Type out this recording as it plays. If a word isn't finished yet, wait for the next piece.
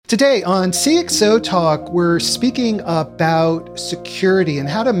Today on CXO Talk, we're speaking about security and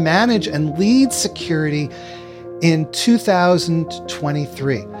how to manage and lead security in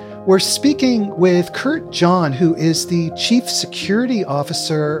 2023. We're speaking with Kurt John, who is the Chief Security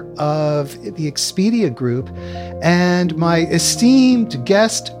Officer of the Expedia Group, and my esteemed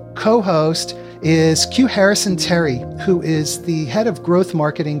guest co-host is Q Harrison Terry, who is the Head of Growth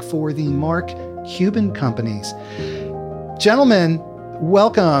Marketing for the Mark Cuban Companies. Gentlemen,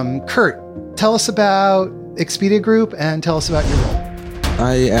 welcome. Kurt, tell us about Expedia Group and tell us about your role.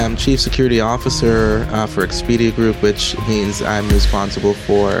 I am Chief Security Officer for Expedia Group, which means I'm responsible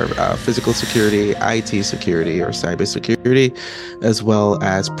for physical security, IT security, or cybersecurity, as well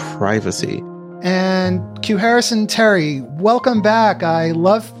as privacy. And Q Harrison Terry, welcome back. I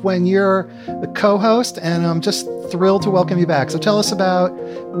love when you're the co-host, and I'm just thrilled to welcome you back. So tell us about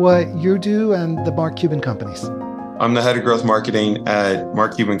what you do and the Mark Cuban Companies. I'm the Head of Growth Marketing at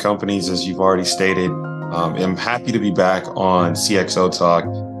Mark Cuban Companies, as you've already stated. I'm happy to be back on CXO Talk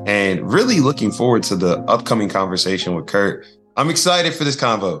and really looking forward to the upcoming conversation with Kurt. I'm excited for this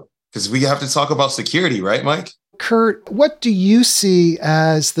convo because we have to talk about security, right, Mike? Kurt, what do you see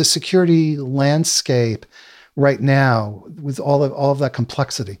as the security landscape right now with all of that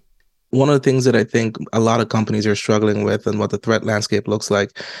complexity? One of the things that I think a lot of companies are struggling with and what the threat landscape looks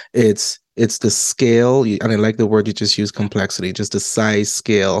like, it's the scale, and I like the word you just used, complexity, just the size,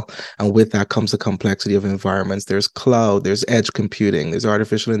 scale, and with that comes the complexity of environments. There's cloud, there's edge computing, there's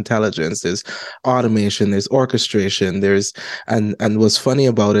artificial intelligence, there's automation, there's orchestration, and what's funny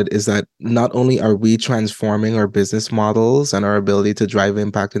about it is that not only are we transforming our business models and our ability to drive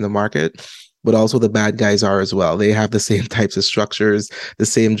impact in the market, but also the bad guys are as well. They have the same types of structures, the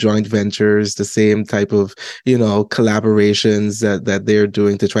same joint ventures, the same type of, collaborations that they're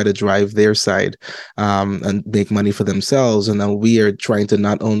doing to try to drive their side and make money for themselves. And now we are trying to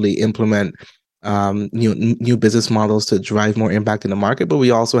not only implement new business models to drive more impact in the market, but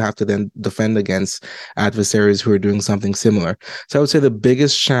we also have to then defend against adversaries who are doing something similar. So I would say the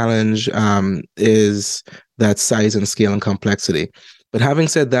biggest challenge is that size and scale and complexity. But having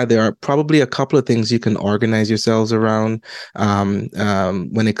said that, there are probably a couple of things you can organize yourselves around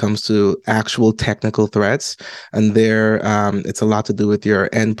when it comes to actual technical threats. And it's a lot to do with your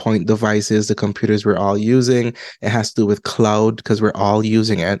endpoint devices, the computers we're all using. It has to do with cloud because we're all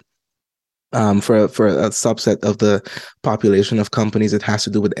using it. For a subset of the population of companies, it has to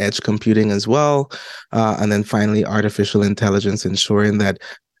do with edge computing as well. And then finally, artificial intelligence, ensuring that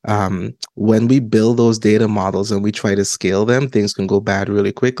when we build those data models and we try to scale them, things can go bad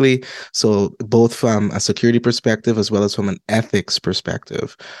really quickly. So both from a security perspective as well as from an ethics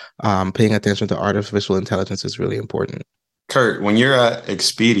perspective, paying attention to artificial intelligence is really important. Kurt, when you're at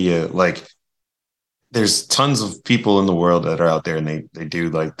Expedia, there's tons of people in the world that are out there and they do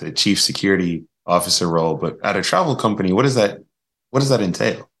like the chief security officer role. But at a travel company, what does that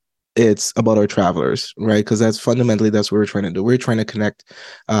entail? It's about our travelers, right? Because that's what we're trying to do. We're trying to connect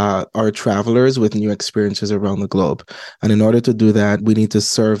our travelers with new experiences around the globe. And in order to do that, we need to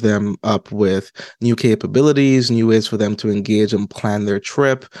serve them up with new capabilities, new ways for them to engage and plan their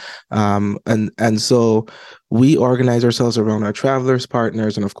trip. And so we organize ourselves around our travelers,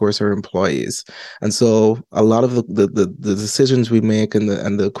 partners, and of course our employees. And so a lot of the decisions we make and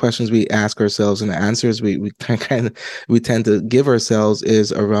the questions we ask ourselves and the answers we tend to give ourselves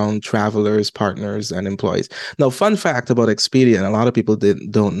is around travelers, partners, and employees. Now, fun fact about Expedia, and a lot of people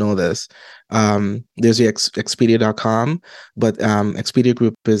don't know this. There's the Expedia.com, but Expedia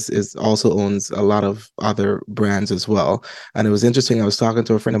Group is also owns a lot of other brands as well. And it was interesting. I was talking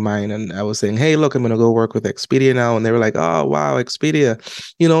to a friend of mine and I was saying, hey, look, I'm going to go work with Expedia now. And they were like, oh, wow, Expedia.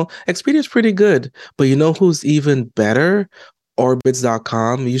 Expedia is pretty good. But you know who's even better?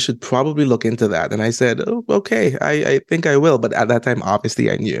 Orbitz.com. You should probably look into that. And I said, oh, okay, I think I will. But at that time,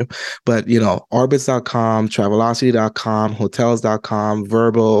 obviously I knew. But, Orbitz.com, Travelocity.com, Hotels.com,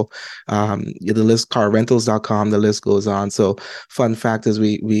 Vrbo, the list, CarRentals.com, the list goes on. So fun fact is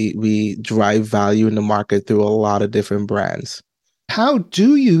we drive value in the market through a lot of different brands. How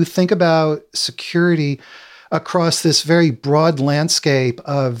do you think about security across this very broad landscape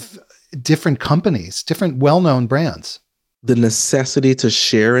of different companies, different well-known brands? The necessity to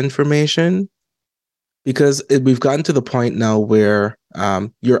share information, because we've gotten to the point now where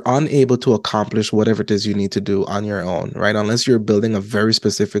you're unable to accomplish whatever it is you need to do on your own, right? Unless you're building a very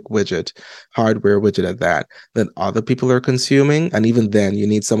specific widget, hardware widget at that other people are consuming. And even then, you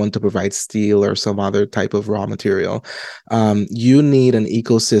need someone to provide steel or some other type of raw material. You need an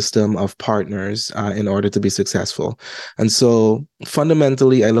ecosystem of partners in order to be successful. And so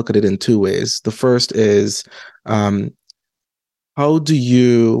fundamentally, I look at it in two ways. The first is How do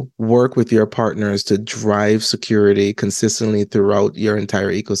you work with your partners to drive security consistently throughout your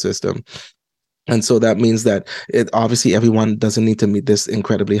entire ecosystem? And so that means that it obviously everyone doesn't need to meet this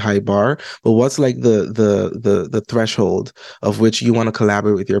incredibly high bar, but what's like the threshold of which you want to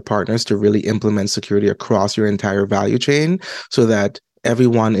collaborate with your partners to really implement security across your entire value chain so that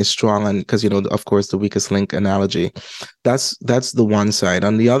everyone is strong on, because of course the weakest link analogy. That's the one side.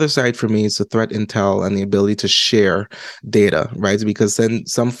 On the other side for me, it's the threat intel and the ability to share data, right? Because then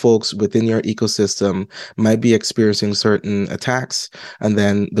some folks within your ecosystem might be experiencing certain attacks, and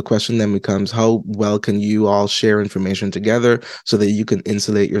then the question then becomes, how well can you all share information together so that you can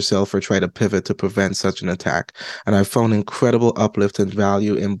insulate yourself or try to pivot to prevent such an attack? And I've found incredible uplift and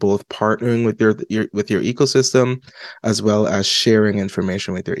value in both partnering with your ecosystem as well as sharing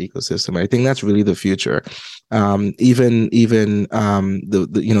information with your ecosystem. I think that's really the future. Even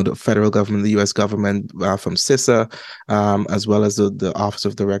the federal government, the U.S. government, from CISA, as well as the Office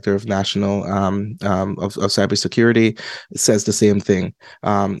of Director of National of Cybersecurity, says the same thing.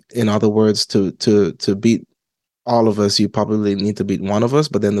 In other words, to beat all of us, you probably need to beat one of us.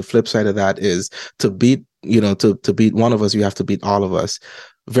 But then the flip side of that is to beat one of us, you have to beat all of us.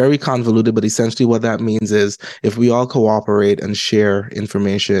 Very convoluted, but essentially what that means is if we all cooperate and share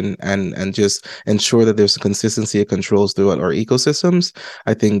information and just ensure that there's consistency of controls throughout our ecosystems,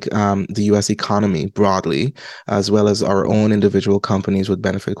 I think the US economy broadly, as well as our own individual companies, would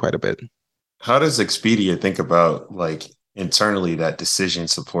benefit quite a bit. How does Expedia think about internally that decision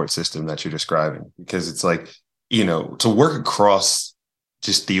support system that you're describing? Because it's to work across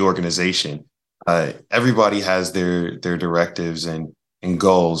just the organization, everybody has their directives and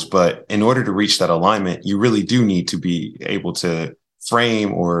goals, but in order to reach that alignment, you really do need to be able to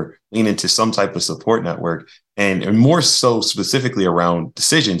frame or lean into some type of support network, and more so specifically around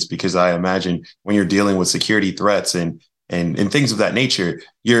decisions, because I imagine when you're dealing with security threats and things of that nature,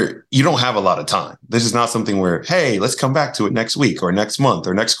 you don't have a lot of time. This is not something where, hey, let's come back to it next week or next month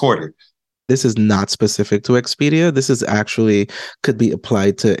or next quarter. This is not specific to Expedia. This is actually could be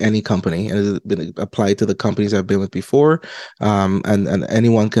applied to any company, and it's been applied to the companies I've been with before, and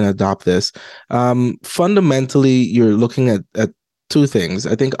anyone can adopt this. Fundamentally, you're looking at two things.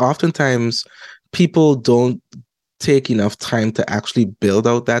 I think oftentimes people don't take enough time to actually build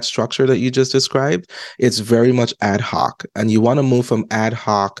out that structure that you just described. It's very much ad hoc, and you want to move from ad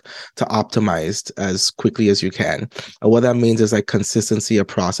hoc to optimized as quickly as you can. And what that means is consistency of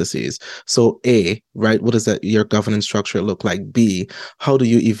processes. So A, right, what does that your governance structure look like? B, how do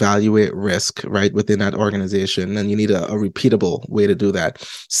you evaluate risk, right, within that organization? And you need a repeatable way to do that.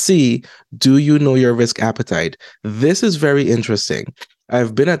 C, do you know your risk appetite? This is very interesting.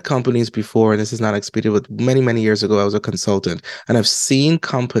 I've been at companies before, and this is not Expedia, but many, many years ago, I was a consultant, and I've seen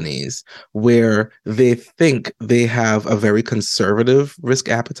companies where they think they have a very conservative risk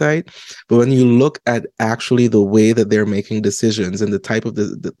appetite, but when you look at actually the way that they're making decisions and the type of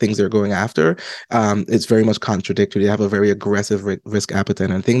the things they're going after, it's very much contradictory. They have a very aggressive risk appetite.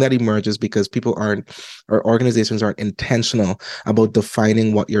 And I think that emerges because organizations aren't intentional about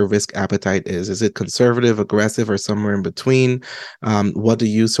defining what your risk appetite is. Is it conservative, aggressive, or somewhere in between? What do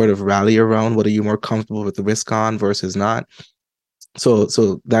you sort of rally around? What are you more comfortable with the risk on versus not? So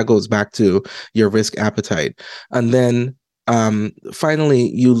that goes back to your risk appetite. And then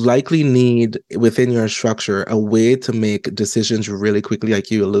finally, you likely need within your structure a way to make decisions really quickly, like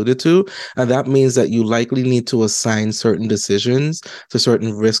you alluded to. And that means that you likely need to assign certain decisions to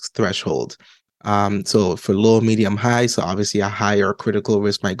certain risk thresholds. So for low, medium, high, so obviously a higher critical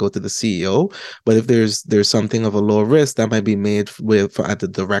risk might go to the CEO, but if there's something of a low risk, that might be made at the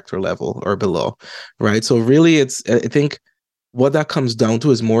director level or below, right? So really, I think what that comes down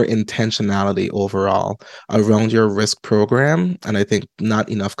to is more intentionality overall around your risk program, and I think not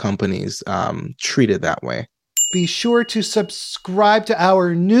enough companies treat it that way. Be sure to subscribe to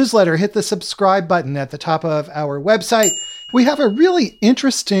our newsletter. Hit the subscribe button at the top of our website. We have a really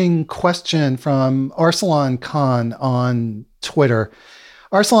interesting question from Arsalan Khan on Twitter.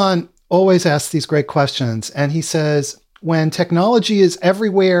 Arsalan always asks these great questions, and he says, when technology is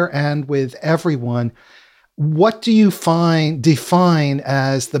everywhere and with everyone, what do you define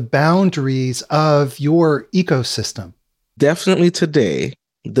as the boundaries of your ecosystem? Definitely today,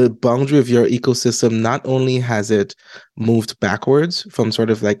 the boundary of your ecosystem, not only has it moved backwards from sort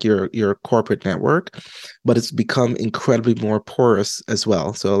of like your corporate network, but it's become incredibly more porous as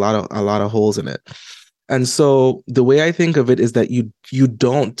well. So a lot of holes in it. And so the way I think of it is that you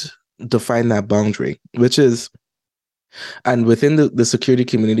don't define that boundary, which is And within the security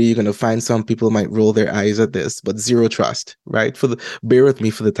community, you're going to find some people might roll their eyes at this, but zero trust, right? Bear with me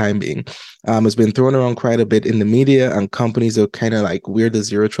for the time being. It's been thrown around quite a bit in the media, and companies are kind of like, we're the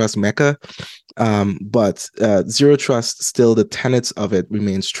zero trust mecca. But zero trust, still the tenets of it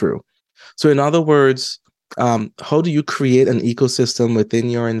remains true. So in other words, how do you create an ecosystem within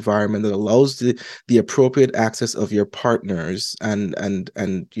your environment that allows the appropriate access of your partners and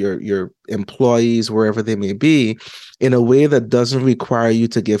your employees, wherever they may be, in a way that doesn't require you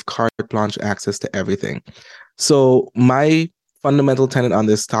to give carte blanche access to everything? So my fundamental tenet on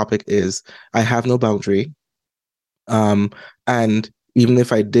this topic is I have no boundary. And even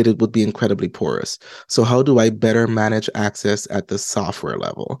if I did, it would be incredibly porous. So how do I better manage access at the software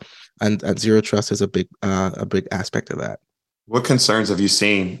level? And zero trust is a big aspect of that. What concerns have you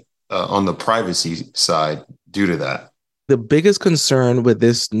seen on the privacy side due to that? The biggest concern with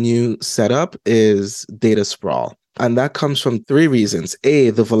this new setup is data sprawl. And that comes from three reasons.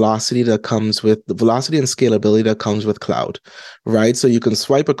 The velocity and scalability that comes with cloud, right? So you can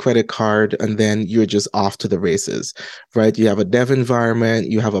swipe a credit card and then you're just off to the races, right? You have a dev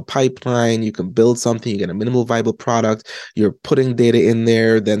environment, you have a pipeline, you can build something, you get a minimal viable product, you're putting data in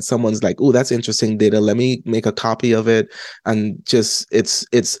there, then someone's like, oh, that's interesting data, let me make a copy of it. And just,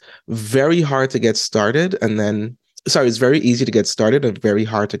 it's very hard to get started. It's very easy to get started and very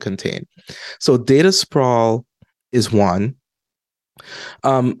hard to contain. So data sprawl is one.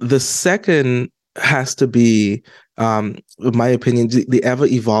 The second has to be, in my opinion, the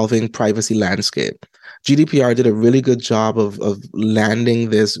ever-evolving privacy landscape. GDPR did a really good job of landing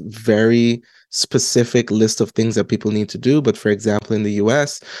this very specific list of things that people need to do. But for example, in the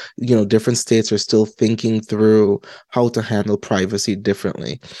US, different states are still thinking through how to handle privacy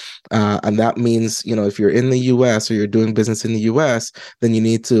differently. And that means, if you're in the US or you're doing business in the US, then you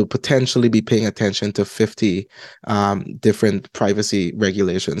need to potentially be paying attention to 50 different privacy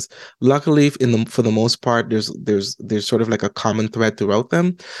regulations. Luckily, for the most part, there's sort of like a common thread throughout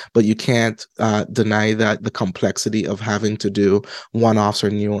them, but you can't deny that the complexity of having to do one-offs or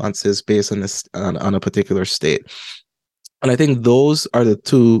nuances based on a particular state. And I think those are the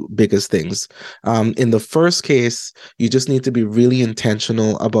two biggest things. In the first case, you just need to be really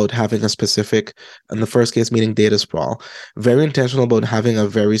intentional about having a specific, in the first case, meaning data sprawl, very intentional about having a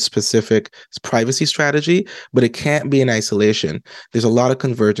very specific privacy strategy, but it can't be in isolation. There's a lot of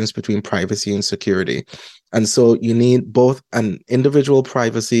convergence between privacy and security. And so you need both an individual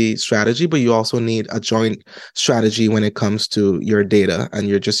privacy strategy, but you also need a joint strategy when it comes to your data and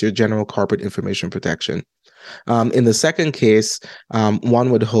your general corporate information protection. In the second case,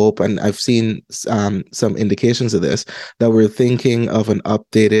 one would hope, and I've seen some indications of this, that we're thinking of an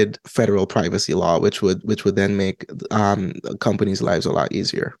updated federal privacy law, which would then make companies' lives a lot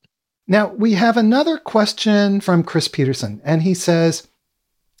easier. Now, we have another question from Chris Peterson, and he says,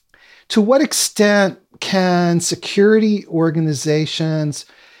 to what extent can security organizations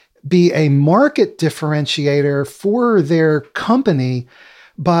be a market differentiator for their company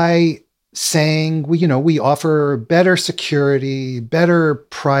by saying, we offer better security, better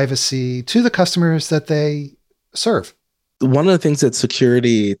privacy to the customers that they serve? One of the things that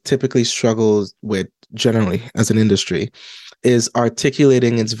security typically struggles with generally as an industry is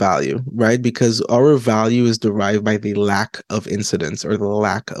articulating its value, right? Because our value is derived by the lack of incidents or the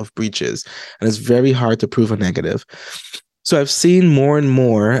lack of breaches. And it's very hard to prove a negative. So I've seen more and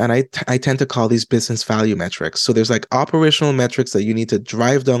more, and I tend to call these business value metrics. So there's like operational metrics that you need to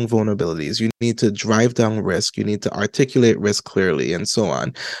drive down vulnerabilities. You need to drive down risk. You need to articulate risk clearly and so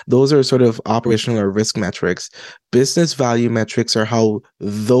on. Those are sort of operational or risk metrics. Business value metrics are how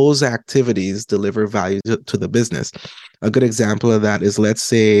those activities deliver value to the business. A good example of that is, let's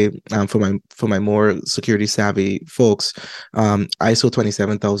say, for my more security savvy folks, ISO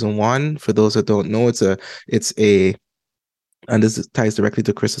 27001. For those that don't know, it's a and this ties directly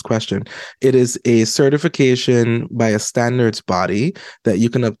to Chris's question. It is a certification by a standards body that you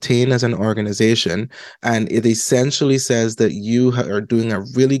can obtain as an organization. And it essentially says that you are doing a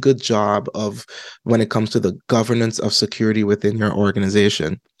really good job of when it comes to the governance of security within your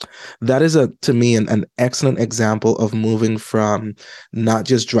organization. That is, to me, an excellent example of moving from not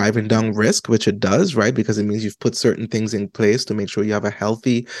just driving down risk, which it does, right? Because it means you've put certain things in place to make sure you have a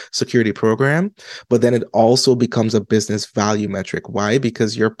healthy security program, but then it also becomes a business value metric. Why?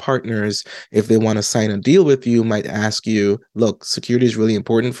 Because your partners, if they want to sign a deal with you, might ask you, look, security is really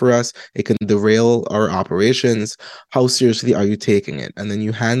important for us. It can derail our operations. How seriously are you taking it? And then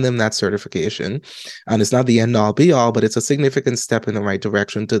you hand them that certification. And it's not the end all be all, but it's a significant step in the right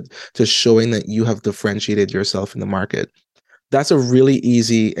direction to showing that you have differentiated yourself in the market. That's a really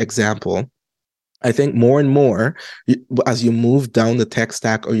easy example. I think more and more, as you move down the tech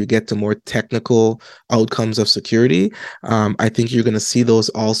stack or you get to more technical outcomes of security, I think you're going to see those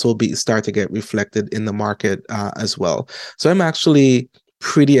also start to get reflected in the market as well. So I'm actually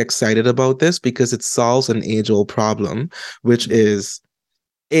pretty excited about this because it solves an age-old problem, which is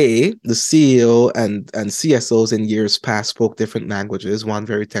the CEO and CSOs in years past spoke different languages, one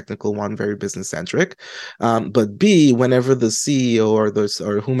very technical, one very business centric. But B, whenever the CEO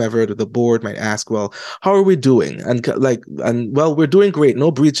or whomever the board might ask, well, how are we doing? And well, we're doing great,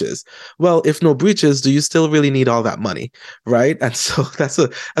 no breaches. Well, if no breaches, do you still really need all that money, right? And so that's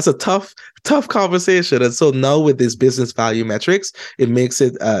a tough conversation. And so now with these business value metrics, it makes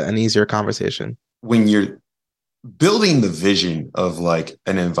it an easier conversation. When you're building the vision of like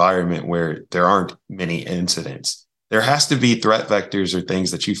an environment where there aren't many incidents, there has to be threat vectors or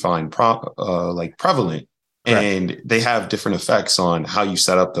things that you find prevalent. Correct. And they have different effects on how you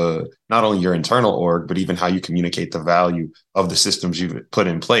set up not only your internal org, but even how you communicate the value of the systems you've put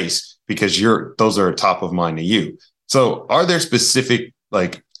in place, because those are top of mind to you. So are there specific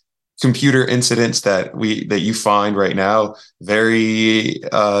like computer incidents that you find right now very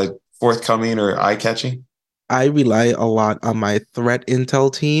forthcoming or eye-catching? I rely a lot on my threat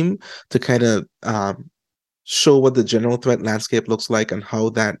intel team to kind of show what the general threat landscape looks like and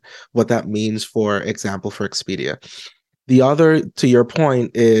what that means, for example, for Expedia. The other, to your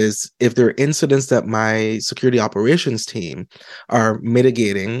point, is if there are incidents that my security operations team are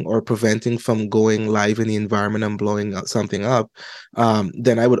mitigating or preventing from going live in the environment and blowing something up,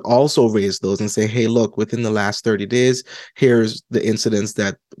 then I would also raise those and say, hey, look, within the last 30 days, here's the incidents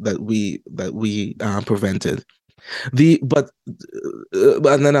that we prevented.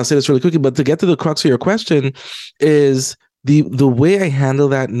 And then I'll say this really quickly, but to get to the crux of your question is the way I handle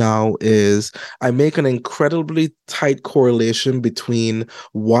that now is I make an incredibly tight correlation between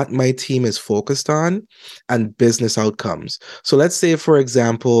what my team is focused on and business outcomes. So let's say, for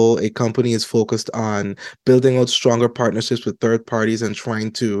example, a company is focused on building out stronger partnerships with third parties and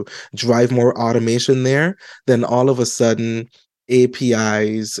trying to drive more automation there, then all of a sudden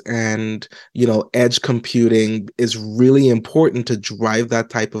APIs and edge computing is really important to drive that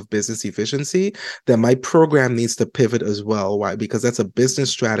type of business efficiency, then my program needs to pivot as well. Why? Because that's a business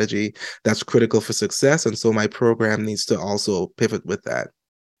strategy that's critical for success, and so my program needs to also pivot with that.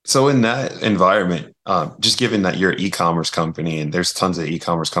 So in that environment, just given that you're an e-commerce company and there's tons of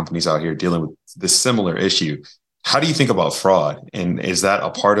e-commerce companies out here dealing with this similar issue, how do you think about fraud? And is that a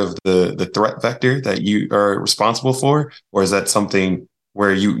part of the threat vector that you are responsible for? Or is that something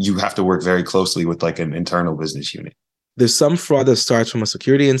where you have to work very closely with like an internal business unit? There's some fraud that starts from a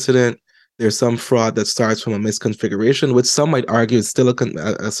security incident. There's some fraud that starts from a misconfiguration, which some might argue is still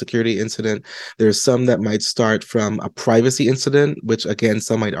a security incident. There's some that might start from a privacy incident, which again,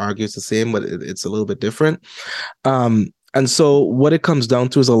 some might argue is the same, but it's a little bit different. And so what it comes down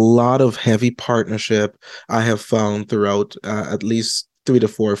to is a lot of heavy partnership I have found throughout at least 3 to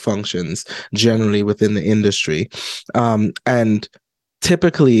 4 functions generally within the industry. And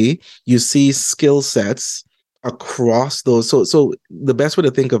typically you see skill sets across those. So the best way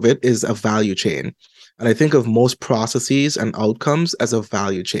to think of it is a value chain. And I think of most processes and outcomes as a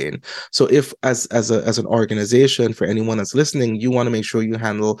value chain. So if as an organization, for anyone that's listening, you want to make sure you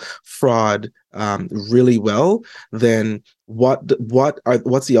handle fraud really well, then what's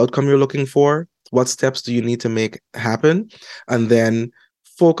the outcome you're looking for? What steps do you need to make happen? And then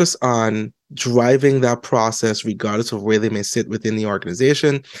focus on driving that process regardless of where they may sit within the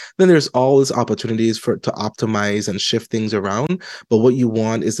organization. Then there's always opportunities to optimize and shift things around. But what you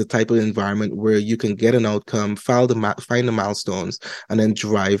want is the type of environment where you can get an outcome, find the milestones, and then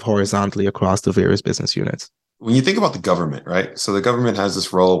drive horizontally across the various business units. When you think about the government, right? So the government has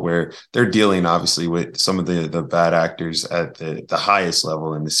this role where they're dealing obviously with some of the bad actors at the highest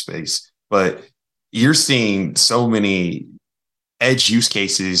level in this space, but you're seeing so many edge use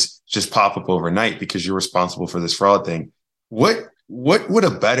cases just pop up overnight because you're responsible for this fraud thing. What would a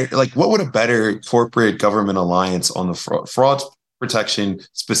better corporate government alliance on the fraud protection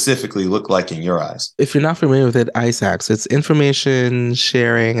specifically look like in your eyes? If you're not familiar with it, ISACs, it's information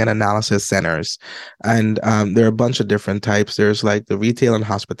sharing and analysis centers. And there are a bunch of different types. There's like the retail and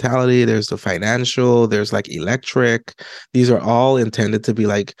hospitality, there's the financial, there's like electric. These are all intended to be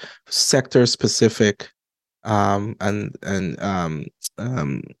like sector specific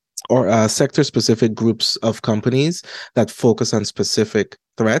sector-specific groups of companies that focus on specific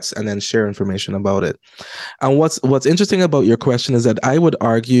threats and then share information about it. And what's interesting about your question is that I would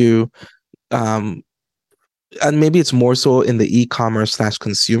argue and maybe it's more so in the e-commerce /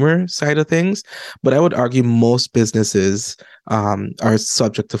 consumer side of things, but I would argue most businesses are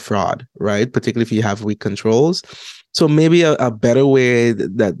subject to fraud, right? Particularly if you have weak controls. So maybe a better way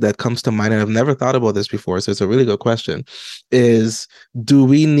that comes to mind, and I've never thought about this before, so it's a really good question, is do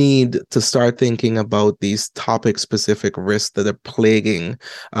we need to start thinking about these topic-specific risks that are plaguing,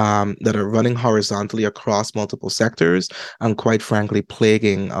 that are running horizontally across multiple sectors, and quite frankly,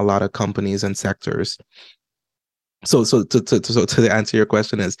 plaguing a lot of companies and sectors? So to answer your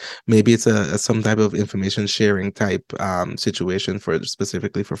question is maybe it's a some type of information sharing type situation for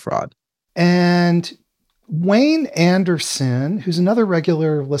specifically for fraud. And Wayne Anderson, who's another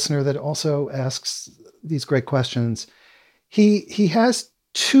regular listener that also asks these great questions, he has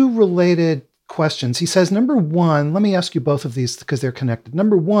two related questions. He says, number one, let me ask you both of these because they're connected.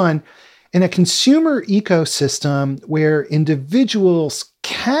 Number one, in a consumer ecosystem where individuals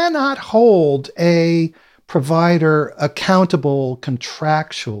cannot hold a provider accountable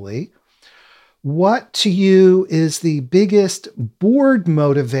contractually, what to you is the biggest board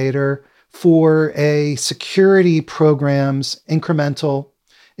motivator for a security program's incremental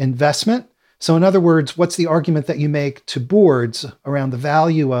investment? So in other words, what's the argument that you make to boards around the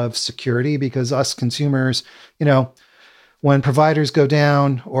value of security? Because us consumers, when providers go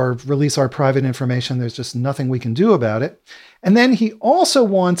down or release our private information, there's just nothing we can do about it. And then he also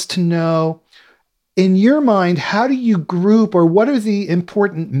wants to know, in your mind, how do you group, or what are the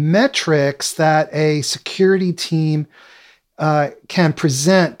important metrics that a security team can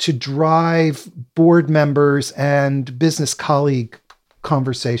present to drive board members and business colleague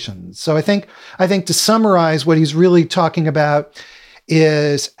conversations? So I think to summarize, what he's really talking about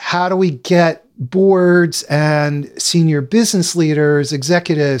is how do we get boards and senior business leaders,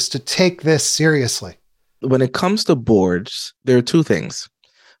 executives to take this seriously? When it comes to boards, there are two things.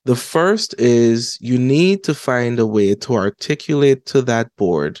 The first is you need to find a way to articulate to that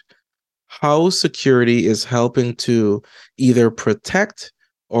board how security is helping to either protect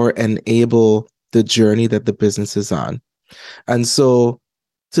or enable the journey that the business is on. And so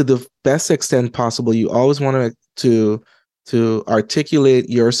to the best extent possible, you always want to articulate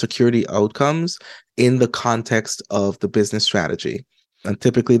your security outcomes in the context of the business strategy. And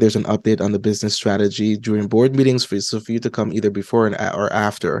typically there's an update on the business strategy during board meetings for you to come either before or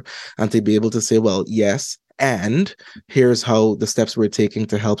after, and to be able to say, well, yes, and here's how the steps we're taking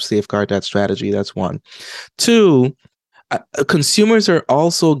to help safeguard that strategy. That's one. Two, consumers are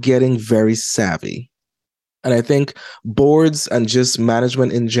also getting very savvy. And I think boards and just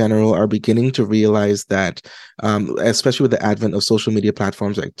management in general are beginning to realize that, especially with the advent of social media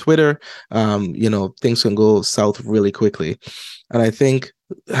platforms like Twitter, things can go south really quickly. And I think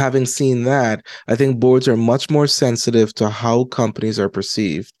having seen that, I think boards are much more sensitive to how companies are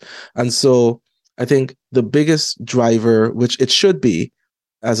perceived. And so I think the biggest driver, which it should be,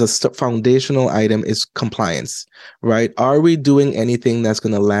 as a foundational item, is compliance, right? Are we doing anything that's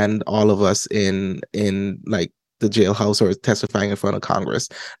going to land all of us in like the jailhouse or testifying in front of Congress?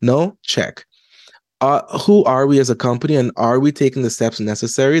 No? Check. Who are we as a company, and are we taking the steps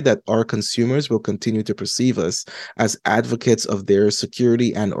necessary that our consumers will continue to perceive us as advocates of their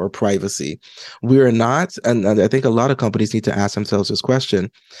security and or privacy? We are not, and I think a lot of companies need to ask themselves this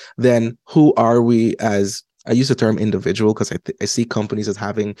question, then who are we as, I use the term individual because I see companies as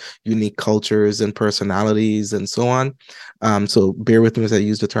having unique cultures and personalities and so on. So bear with me as I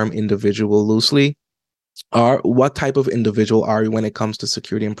use the term individual loosely. What type of individual are we when it comes to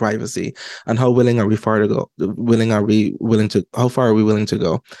security and privacy, and how willing are we far to go? How far are we willing to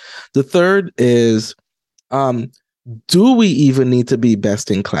go? The third is, do we even need to be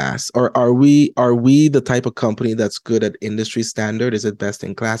best in class, or are we the type of company that's good at industry standard? Is it best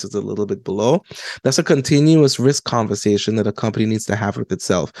in class? Is it a little bit below? That's a continuous risk conversation that a company needs to have with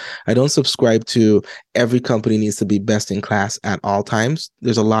itself. I don't subscribe to every company needs to be best in class at all times.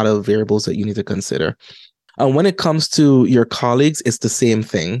 There's a lot of variables that you need to consider. And when it comes to your colleagues, it's the same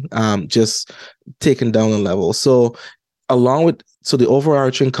thing, just taken down a level. So the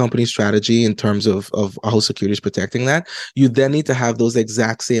overarching company strategy in terms of how security is protecting that, you then need to have those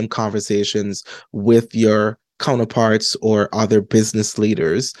exact same conversations with your counterparts or other business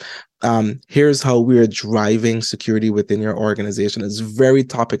leaders. Here's how we're driving security within your organization. It's very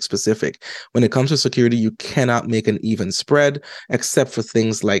topic specific. When it comes to security, you cannot make an even spread except for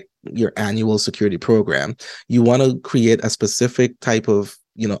things like your annual security program. You want to create a specific type of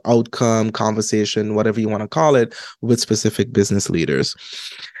outcome, conversation, whatever you want to call it, with specific business leaders.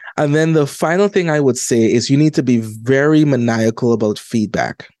 And then the final thing I would say is you need to be very maniacal about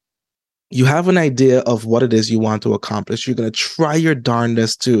feedback. you have an idea of what it is you want to accomplish. You're going to try your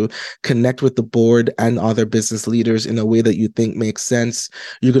darndest to connect with the board and other business leaders in a way that you think makes sense.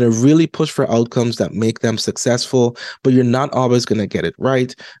 You're going to really push for outcomes that make them successful, but you're not always going to get it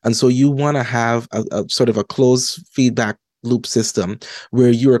right. And so you want to have a sort of a closed feedback loop system where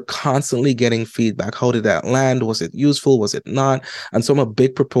you're constantly getting feedback. How did that land? Was it useful? Was it not? And so I'm a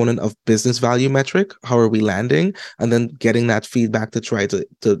big proponent of business value metric. How are we landing? And then getting that feedback to try to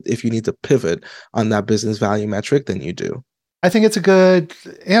if you need to pivot on that business value metric, then you do. I think it's a good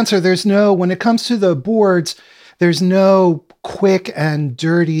answer. When it comes to the boards, there's no quick and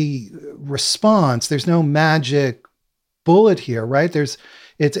dirty response. There's no magic bullet here, right?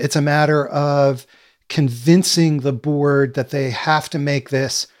 It's a matter of convincing the board that they have to make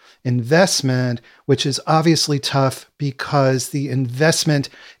this investment, which is obviously tough because the investment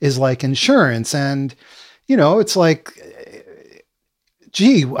is like insurance. And, it's like,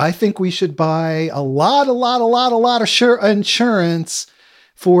 gee, I think we should buy a lot of insurance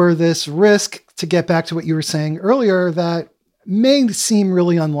for this risk, to get back to what you were saying earlier, that may seem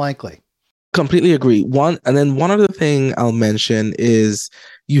really unlikely. Completely agree. One other thing I'll mention is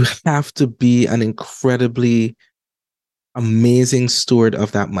you have to be an incredibly amazing steward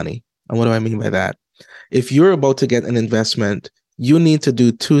of that money. And what do I mean by that? If you're about to get an investment, you need to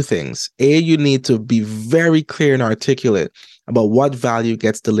do two things. A, you need to be very clear and articulate about what value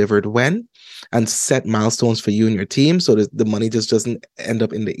gets delivered when, and set milestones for you and your team so that the money just doesn't end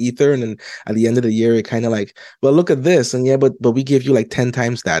up in the ether. And then at the end of the year, it kind of like, well, look at this. And yeah, but we give you like 10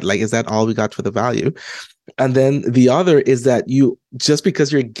 times that. Like, is that all we got for the value? And then the other is that just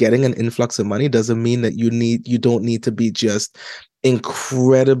because you're getting an influx of money doesn't mean that you don't need to be just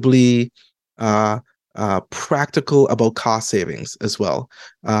incredibly practical about cost savings as well.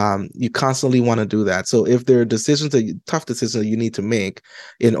 You constantly want to do that. So if there are tough decisions that you need to make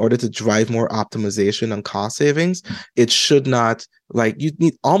in order to drive more optimization and cost savings, it should not, like, you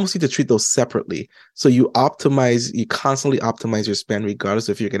almost need to treat those separately. So you constantly optimize your spend regardless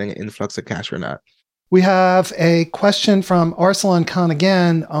if you're getting an influx of cash or not. We have a question from Arsalan Khan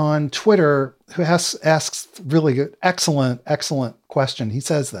again on Twitter, who asks really good, excellent question. He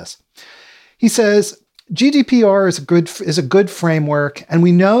says this. He says, GDPR is a good framework, and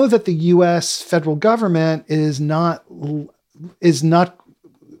we know that the U.S. federal government is not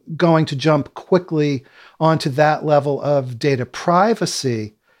going to jump quickly onto that level of data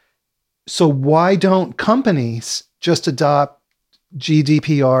privacy. So why don't companies just adopt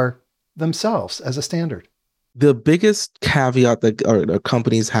GDPR themselves as a standard? The biggest caveat that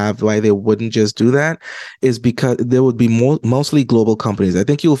companies have why they wouldn't just do that is because there would be mostly global companies. I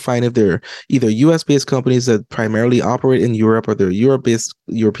think you'll find if they're either US-based companies that primarily operate in Europe, or they're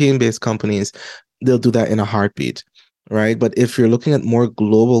European-based companies, they'll do that in a heartbeat. Right. But if you're looking at more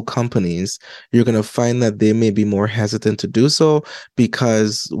global companies, you're going to find that they may be more hesitant to do so,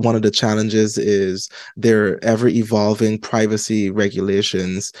 because one of the challenges is their ever evolving privacy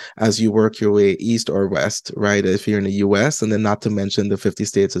regulations as you work your way east or west. Right. If you're in the US, and then not to mention the 50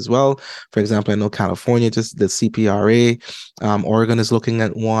 states as well. For example, I know California, just the CPRA, Oregon is looking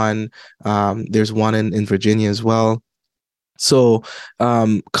at one. There's one in Virginia as well. So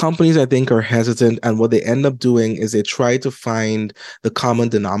companies, I think, are hesitant, and what they end up doing is they try to find the common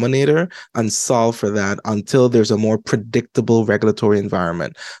denominator and solve for that until there's a more predictable regulatory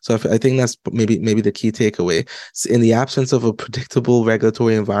environment. So I think that's maybe the key takeaway. So in the absence of a predictable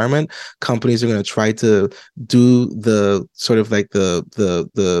regulatory environment, companies are going to try to do the sort of like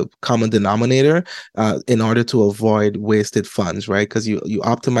the common denominator in order to avoid wasted funds, right? Because you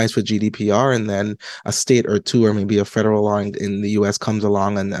optimize for GDPR, and then a state or two, or maybe a federal law in the US comes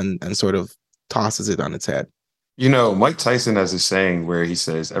along and sort of tosses it on its head. Mike Tyson has a saying where he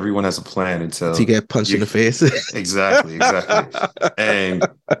says everyone has a plan until you get punched in the face. Exactly. And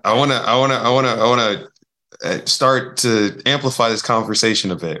I want to start to amplify this conversation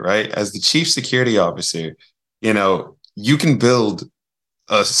a bit, right? As the chief security officer, you can build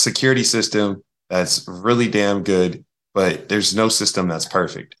a security system that's really damn good, but there's no system that's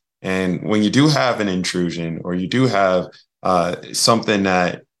perfect. And when you do have an intrusion, or you do have something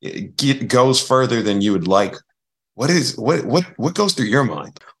that goes further than you would like, what goes through your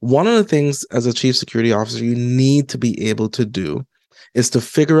mind? One of the things as a chief security officer you need to be able to do is to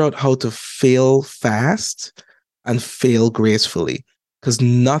figure out how to fail fast and fail gracefully. because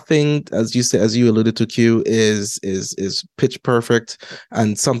nothing, as you said, as you alluded to, Q, is pitch perfect,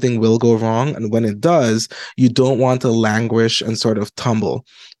 and something will go wrong. And when it does, you don't want to languish and sort of tumble,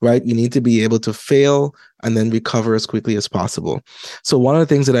 right? You need to be able to fail and then recover as quickly as possible. So one of the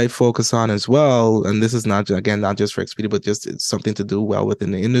things that I focus on as well, and this is not just for Expedia, but just it's something to do well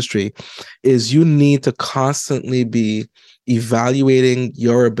within the industry, is you need to constantly be evaluating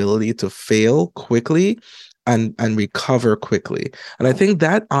your ability to fail quickly and recover quickly. And I think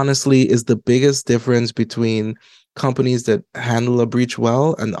that honestly is the biggest difference between companies that handle a breach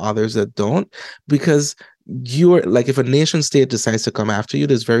well and others that don't, because you're like, if a nation state decides to come after you,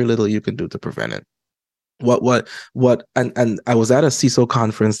 there's very little you can do to prevent it. And I was at a CISO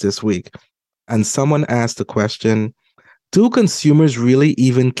conference this week, and someone asked the question, do consumers really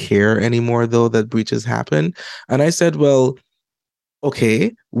even care anymore though that breaches happen? And I said, well,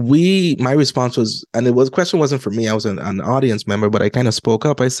 okay, my response was, and question wasn't for me, I was an audience member, but I kind of spoke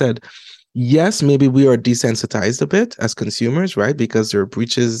up. I said, yes, maybe we are desensitized a bit as consumers, right? Because there are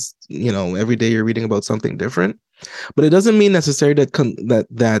breaches, every day you're reading about something different, but it doesn't mean necessarily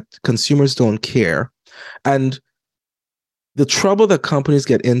that consumers don't care. And the trouble that companies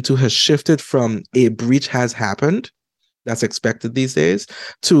get into has shifted from a breach has happened, that's expected these days,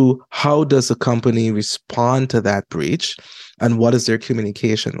 to how does a company respond to that breach and what is their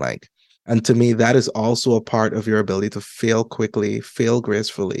communication like? And to me, that is also a part of your ability to fail quickly, fail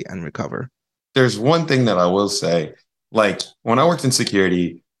gracefully, and recover. There's one thing that I will say, like when I worked in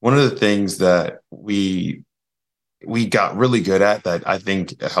security, one of the things that we got really good at that I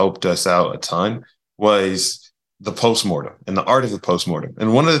think helped us out a ton was the postmortem and the art of the postmortem.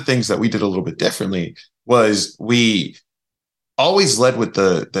 And one of the things that we did a little bit differently was we always led with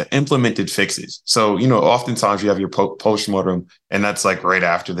the implemented fixes. So, oftentimes you have your postmortem, and that's like right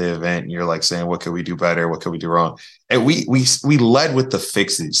after the event, and you're like saying, what could we do better? What could we do wrong? And we led with the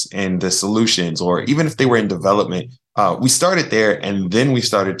fixes and the solutions, or even if they were in development, we started there, and then we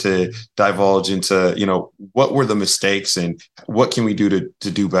started to divulge into, what were the mistakes and what can we do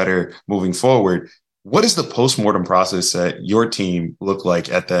to do better moving forward? What does the postmortem process at your team look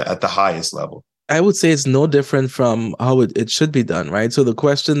like at the highest level? I would say it's no different from how it should be done, right? So the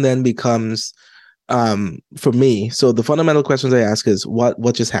question then becomes, for me, so the fundamental questions I ask is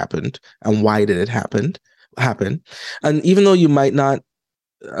what just happened and why did it happen? And even though you might not,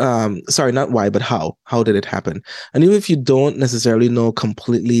 not why, but how did it happen? And even if you don't necessarily know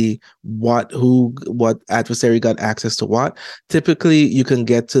completely what adversary got access to what, typically you can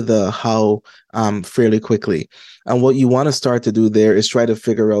get to the how fairly quickly. And what you want to start to do there is try to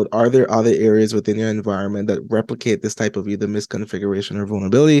figure out, are there other areas within your environment that replicate this type of either misconfiguration or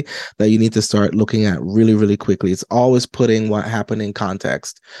vulnerability that you need to start looking at really, really quickly? It's always putting what happened in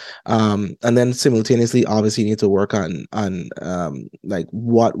context. And then simultaneously, obviously, you need to work on like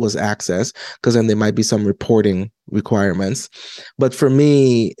what was accessed, because then there might be some reporting requirements. But for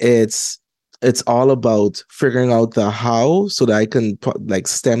me, it's all about figuring out the how so that I can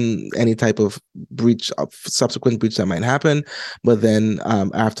stem any type of subsequent breach that might happen. But then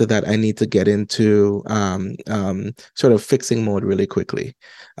after that, I need to get into sort of fixing mode really quickly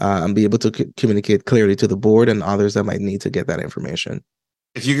and be able to communicate clearly to the board and others that might need to get that information.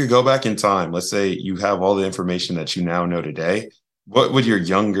 If you could go back in time, let's say you have all the information that you now know today, what would your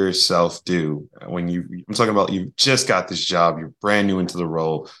younger self do when I'm talking about you just got this job, you're brand new into the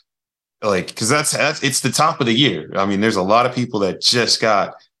role? Like, because that's it's the top of the year. I mean, there's a lot of people that just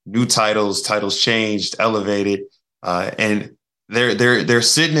got new titles changed, elevated, and they're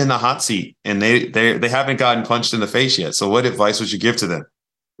sitting in the hot seat, and they haven't gotten punched in the face yet. So, what advice would you give to them?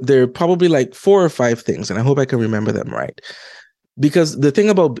 There are probably like 4 or 5 things, and I hope I can remember them right. Because the thing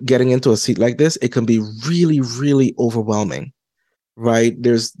about getting into a seat like this, it can be really, really overwhelming. Right?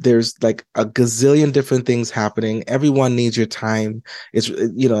 There's like a gazillion different things happening. Everyone needs your time. It's,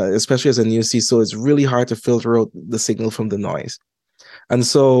 especially as a new CISO, it's really hard to filter out the signal from the noise. And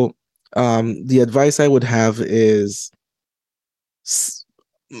so the advice I would have is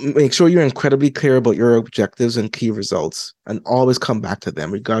make sure you're incredibly clear about your objectives and key results, and always come back to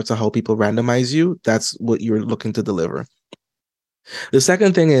them regardless of how people randomize you. That's what you're looking to deliver. The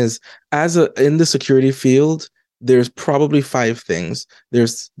second thing is, in the security field, there's probably 5 things.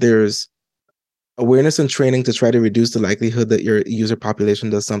 There's awareness and training to try to reduce the likelihood that your user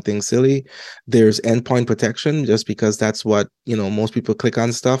population does something silly. There's endpoint protection, just because that's what, most people click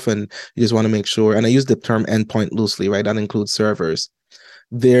on stuff, and you just want to make sure. And I use the term endpoint loosely, right? That includes servers.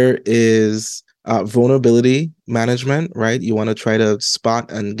 There is vulnerability management, right? You want to try to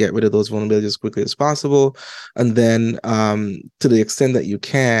spot and get rid of those vulnerabilities as quickly as possible. And then to the extent that you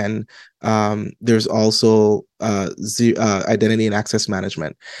can, there's also identity and access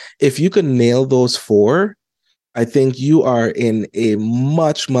management. If you can nail those four, I think you are in a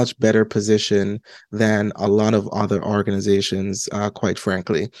much, much better position than a lot of other organizations, quite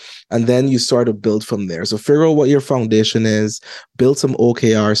frankly. And then you start to build from there. So figure out what your foundation is, build some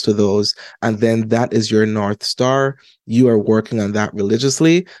OKRs to those, and then that is your North Star. You are working on that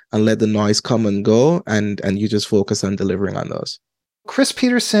religiously and let the noise come and go, and you just focus on delivering on those. Chris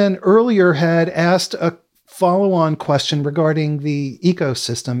Peterson earlier had asked a follow-on question regarding the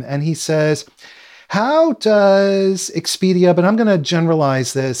ecosystem, and he says, how does Expedia, but I'm going to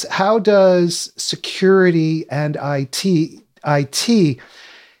generalize this, how does security and IT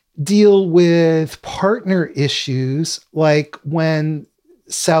deal with partner issues like when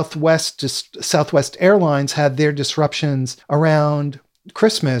Southwest Airlines had their disruptions around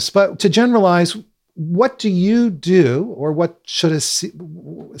Christmas? But to generalize, what do you do, or what should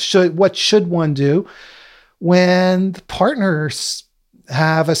one do when the partners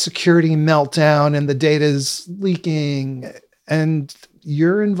have a security meltdown and the data is leaking and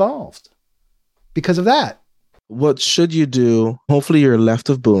you're involved because of that? What should you do? Hopefully you're left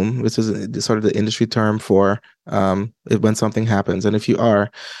of boom, which is sort of the industry term for when something happens. And if you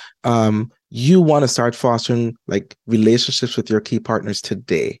are, you want to start fostering like relationships with your key partners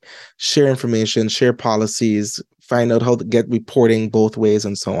today. Share information, share policies, find out how to get reporting both ways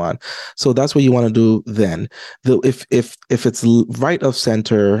and so on. So that's what you want to do then. If it's right of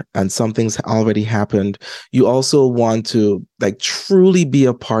center and something's already happened, you also want to like truly be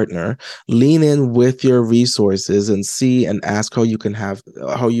a partner, lean in with your resources and see and ask how you can help.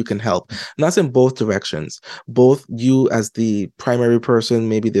 And that's in both directions. Both you as the primary person,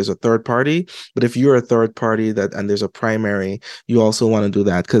 maybe there's a third party, but if you're a third party and there's a primary, you also want to do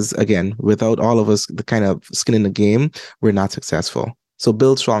that. Because again, without all of us, the kind of skin in the game, we're not successful. So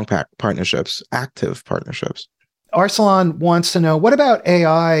build strong partnerships, active partnerships. Arsalan wants to know, what about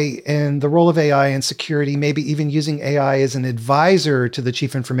AI and the role of AI in security, maybe even using AI as an advisor to the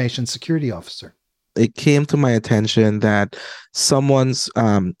Chief Information Security Officer? It came to my attention that someone's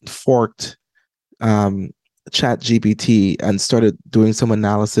forked ChatGPT and started doing some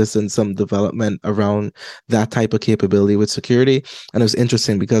analysis and some development around that type of capability with security. And it was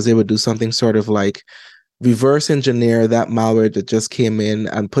interesting because they would do something sort of like reverse engineer that malware that just came in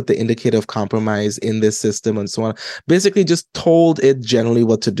and put the indicator of compromise in this system and so on. Basically just told it generally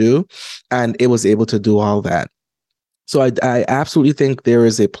what to do, and it was able to do all that. So I absolutely think there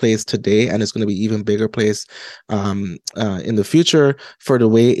is a place today, and it's going to be even bigger place in the future for the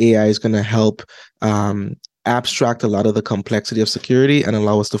way AI is going to help abstract a lot of the complexity of security and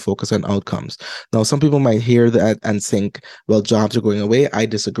allow us to focus on outcomes. Now, some people might hear that and think, well, jobs are going away. I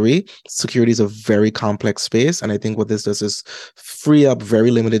disagree. Security is a very complex space. And I think what this does is free up very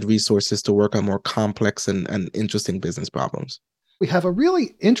limited resources to work on more complex and interesting business problems. We have a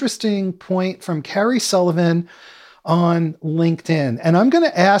really interesting point from Carrie Sullivan on LinkedIn. And I'm going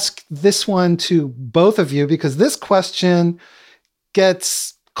to ask this one to both of you because this question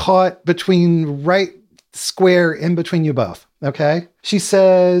gets caught right square in between you both. Okay. She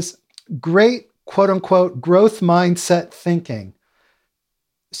says, great, quote unquote, growth mindset thinking.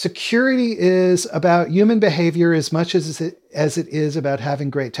 Security is about human behavior as much as it is about having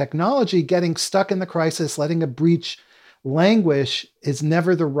great technology. Getting stuck in the crisis, letting a breach languish is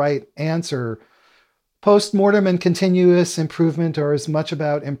never the right answer. Post-mortem and continuous improvement are as much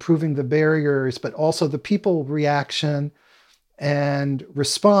about improving the barriers, but also the people reaction and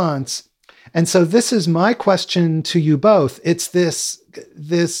response. And so this is my question to you both. It's this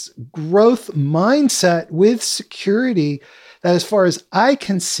growth mindset with security that, as far as I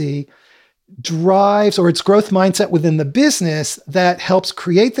can see, drives, or it's growth mindset within the business that helps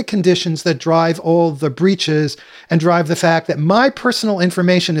create the conditions that drive all the breaches and drive the fact that my personal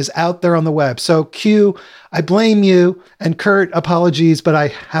information is out there on the web. So Q, I blame you, and Kurt, apologies, but I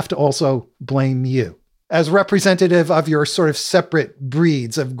have to also blame you as representative of your sort of separate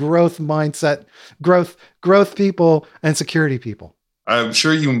breeds of growth mindset, growth people and security people. I'm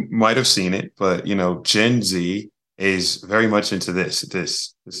sure you might have seen it, but Gen Z is very much into this.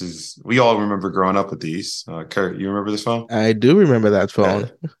 This is, we all remember growing up with these. Kurt, you remember this phone? I do remember that phone.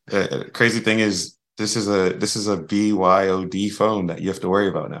 Crazy thing is, this is a BYOD phone that you have to worry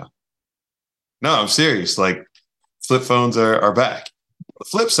about now. No, I'm serious. Like, flip phones are back. On the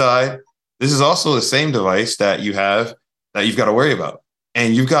flip side, this is also the same device that you've got to worry about.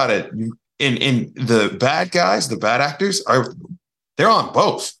 And you've got to, in the bad guys, the bad actors they're on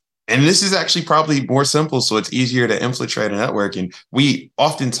both. And this is actually probably more simple, so it's easier to infiltrate a network. And we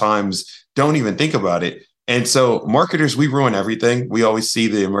oftentimes don't even think about it. And so marketers, we ruin everything. We always see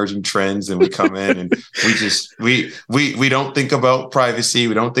the emerging trends and we come in and we don't think about privacy.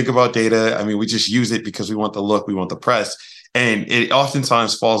 We don't think about data. I mean, we just use it because we want the look, we want the press. And it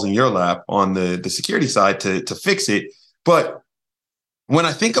oftentimes falls in your lap on the security side to fix it. But when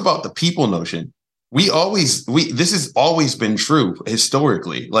I think about the people notion, this has always been true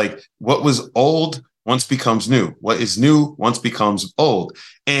historically. Like what was old once becomes new. What is new once becomes old.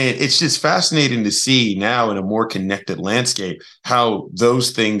 And it's just fascinating to see now in a more connected landscape how those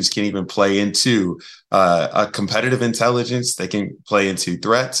things can even play into a competitive intelligence. They can play into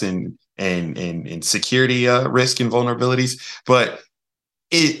threats and security risk and vulnerabilities. But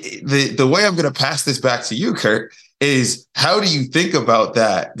the way I'm going to pass this back to you, Kurt, is how do you think about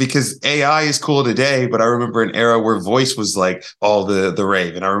that? Because AI is cool today, but I remember an era where voice was like all the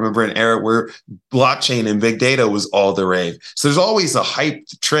rave. And I remember an era where blockchain and big data was all the rave. So there's always a hype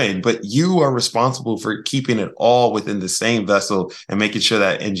trend, but you are responsible for keeping it all within the same vessel and making sure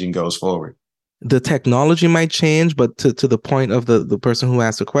that engine goes forward. The technology might change, but to the point of the person who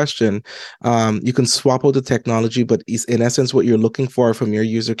asked the question, you can swap out the technology, but in essence, what you're looking for from your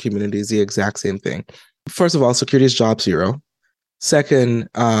user community is the exact same thing. First of all, security is job zero. Second,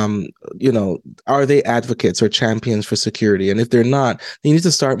 are they advocates or champions for security? And if they're not, you need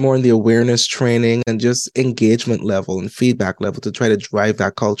to start more in the awareness training and just engagement level and feedback level to try to drive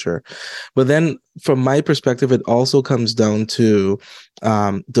that culture. But then from my perspective, it also comes down to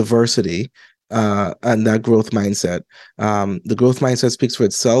diversity. And that growth mindset. The growth mindset speaks for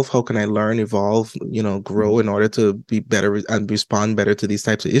itself. How can I learn, evolve, grow in order to be better and respond better to these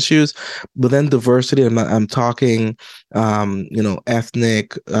types of issues? But then diversity, I'm talking,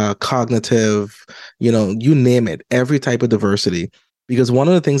 ethnic, cognitive, you name it, every type of diversity. Because one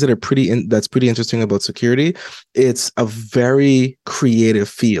of the things that that's pretty interesting about security, it's a very creative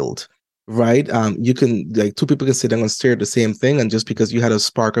field. Right. You can two people can sit down and stare at the same thing. And just because you had a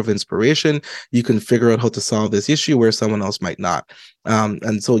spark of inspiration, you can figure out how to solve this issue where someone else might not.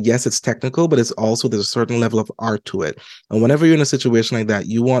 And so, yes, it's technical, but it's also there's a certain level of art to it. And whenever you're in a situation like that,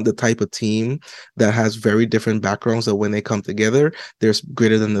 you want the type of team that has very different backgrounds that when they come together, there's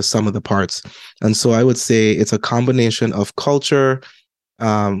greater than the sum of the parts. And so I would say it's a combination of culture,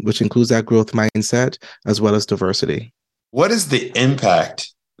 which includes that growth mindset, as well as diversity. What is the impact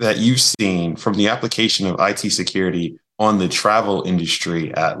that you've seen from the application of IT security on the travel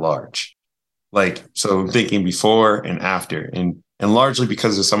industry at large? So thinking before and after, and largely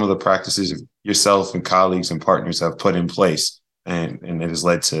because of some of the practices yourself and colleagues and partners have put in place, and it has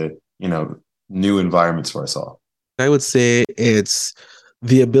led to, new environments for us all. I would say it's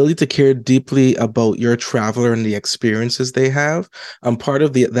the ability to care deeply about your traveler and the experiences they have. And part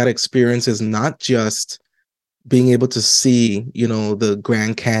of that experience is not just being able to see, the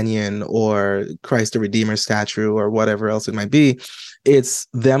Grand Canyon or Christ the Redeemer statue or whatever else it might be. It's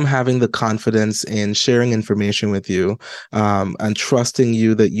them having the confidence in sharing information with you and trusting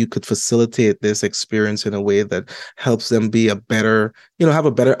you that you could facilitate this experience in a way that helps them be a better, have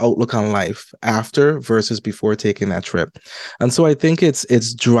a better outlook on life after versus before taking that trip. And so I think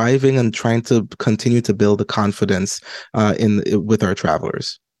it's driving and trying to continue to build the confidence with our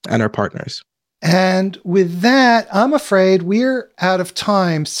travelers and our partners. And with that, I'm afraid we're out of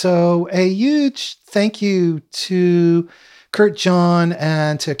time. So a huge thank you to Kurt John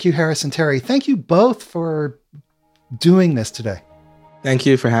and to Q Harris and Terry. Thank you both for doing this today. Thank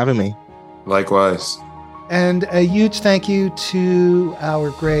you for having me. Likewise. And a huge thank you to our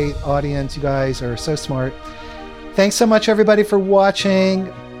great audience. You guys are so smart. Thanks so much, everybody, for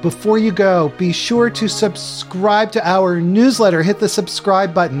watching. Before you go, be sure to subscribe to our newsletter. Hit the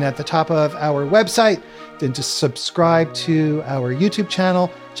subscribe button at the top of our website. Then to subscribe to our YouTube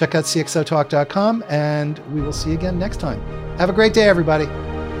channel. Check out cxotalk.com, and we will see you again next time. Have a great day, everybody.